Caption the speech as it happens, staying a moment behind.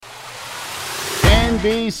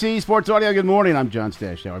NBC Sports Audio, good morning. I'm John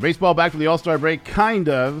Stashauer. Baseball back from the All-Star break, kind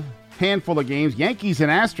of. Handful of games. Yankees and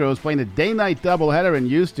Astros playing a day-night doubleheader in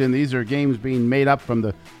Houston. These are games being made up from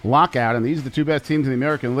the lockout, and these are the two best teams in the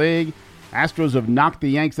American League. Astros have knocked the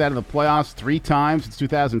Yanks out of the playoffs 3 times since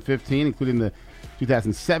 2015, including the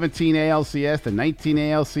 2017 ALCS, the 19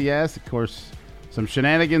 ALCS. Of course, some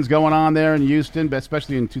shenanigans going on there in Houston,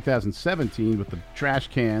 especially in 2017 with the trash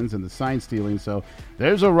cans and the sign stealing. So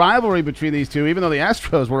there's a rivalry between these two, even though the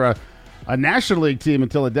Astros were a National League team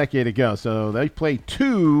until a decade ago. So they play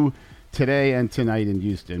 2 today and tonight in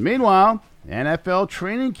Houston. Meanwhile, NFL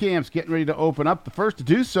training camps getting ready to open up. The first to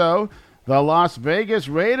do so, the Las Vegas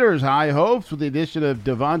Raiders. High hopes with the addition of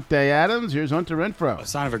Devontae Adams. Here's Hunter Renfrow. A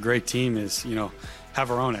sign of a great team is, have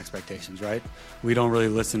our own expectations, right? We don't really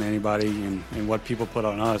listen to anybody and what people put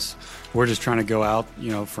on us. We're just trying to go out,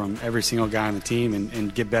 from every single guy on the team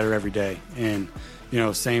and get better every day. And,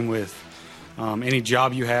 same with any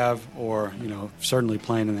job you have or, certainly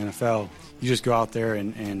playing in the NFL. You just go out there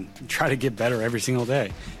and try to get better every single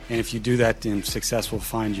day. And if you do that, then success will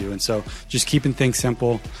find you. And so just keeping things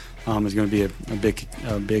simple is going to be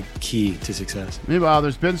a big key to success. Meanwhile,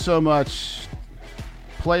 there's been so much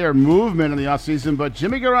player movement in the offseason, but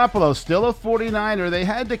Jimmy Garoppolo, still a 49er. They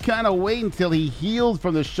had to kind of wait until he healed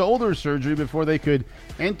from the shoulder surgery before they could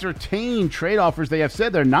entertain trade offers. They have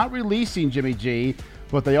said they're not releasing Jimmy G,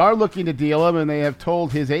 but they are looking to deal him, and they have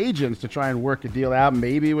told his agents to try and work a deal out,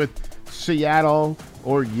 maybe with Seattle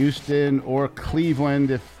or Houston or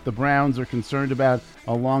Cleveland if the Browns are concerned about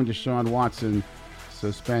a long Deshaun Watson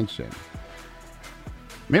suspension.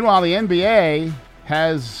 Meanwhile, the NBA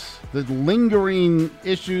has the lingering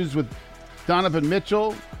issues with Donovan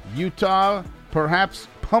Mitchell, Utah, perhaps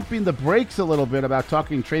pumping the brakes a little bit about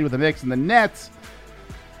talking trade with the Knicks, and the Nets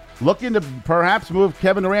looking to perhaps move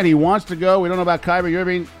Kevin Durant. He wants to go. We don't know about Kyrie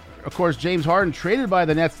Irving. Of course, James Harden traded by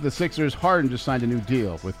the Nets to the Sixers. Harden just signed a new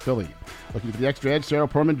deal with Philly. Looking for the extra edge, Sarah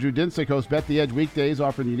Perman, Drew Dinsick host Bet the Edge weekdays,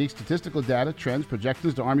 offering unique statistical data, trends,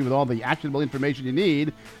 projections to arm you with all the actionable information you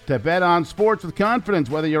need to bet on sports with confidence.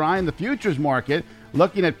 Whether you're eyeing the futures market,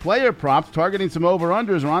 looking at player props, targeting some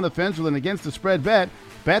over-unders, or on the fence with an against-the-spread bet,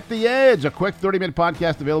 Bet the Edge, a quick 30-minute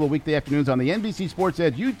podcast available weekday afternoons on the NBC Sports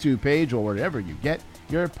Edge YouTube page or wherever you get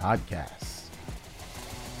your podcasts.